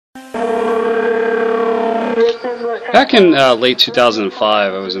Back in late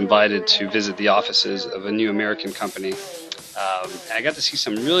 2005, I was invited to visit the offices of a new American company. And I got to see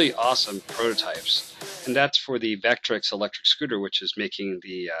some really awesome prototypes, and that's for the Vectrix electric scooter, which is making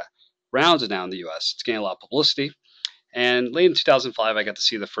the rounds now in the US. It's getting a lot of publicity. And late in 2005, I got to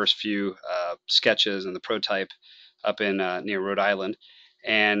see the first few sketches and the prototype up in near Rhode Island.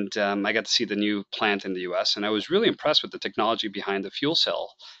 And I got to see the new plant in the US, and I was really impressed with the technology behind the fuel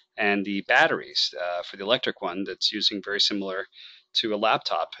cell and the batteries for the electric one that's using very similar to a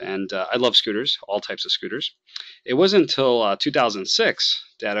laptop. And I love scooters, all types of scooters. It wasn't until 2006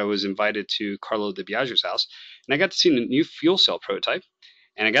 that I was invited to Carlo Di Biagio's house, and I got to see the new fuel cell prototype,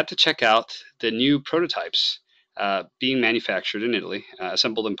 and I got to check out the new prototypes being manufactured in Italy,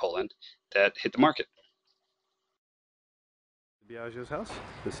 assembled in Poland, that hit the market. Biagio's house.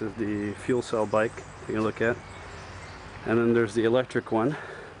 This is the fuel cell bike you can look at, and then there's the electric one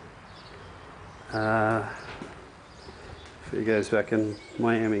for you guys back in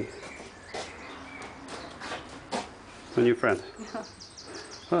Miami. My new friend. Yeah.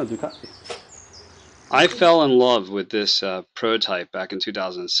 Oh, Ducati. I fell in love with this prototype back in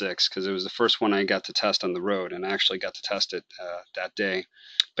 2006 because it was the first one I got to test on the road, and I actually got to test it that day.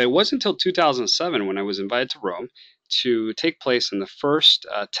 But it wasn't until 2007 when I was invited to Rome to take place in the first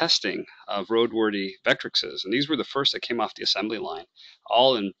testing of roadworthy Vectrixes. And these were the first that came off the assembly line,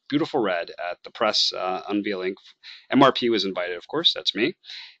 all in beautiful red at the press unveiling. MRP was invited, of course, that's me.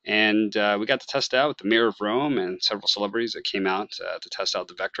 And we got to test out with the mayor of Rome and several celebrities that came out to test out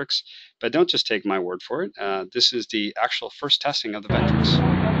the Vectrix. But don't just take my word for it. This is the actual first testing of the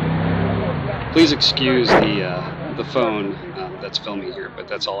Vectrix. Please excuse the phone that's filming here, but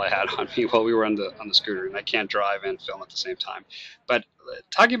that's all I had on me while we were on the scooter, and I can't drive and film at the same time. But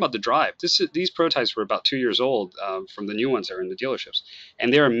talking about the drive, these prototypes were about 2 years old from the new ones that are in the dealerships,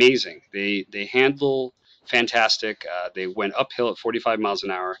 and they're amazing. They handle fantastic. They went uphill at 45 miles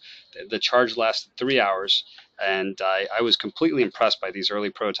an hour. The charge lasted 3 hours, and I was completely impressed by these early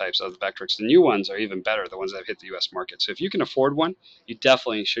prototypes of the Vectrix. The new ones are even better, the ones that have hit the U.S. market. So if you can afford one, you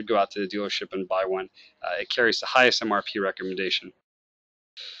definitely should go out to the dealership and buy one. It carries the highest MRP recommendation.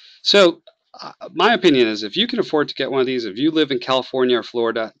 So my opinion is if you can afford to get one of these, if you live in California or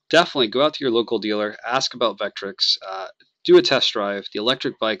Florida, definitely go out to your local dealer, ask about Vectrix, do a test drive. The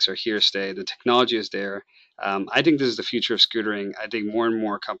electric bikes are here to stay. The technology is there. I think this is the future of scootering. I think more and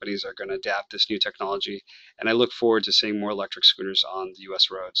more companies are going to adapt this new technology, and I look forward to seeing more electric scooters on the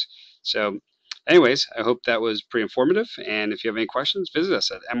U.S. roads. So anyways, I hope that was pretty informative, and if you have any questions, visit us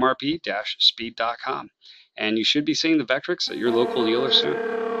at mrp-speed.com. And you should be seeing the Vectrix at your local dealer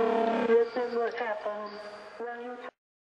soon.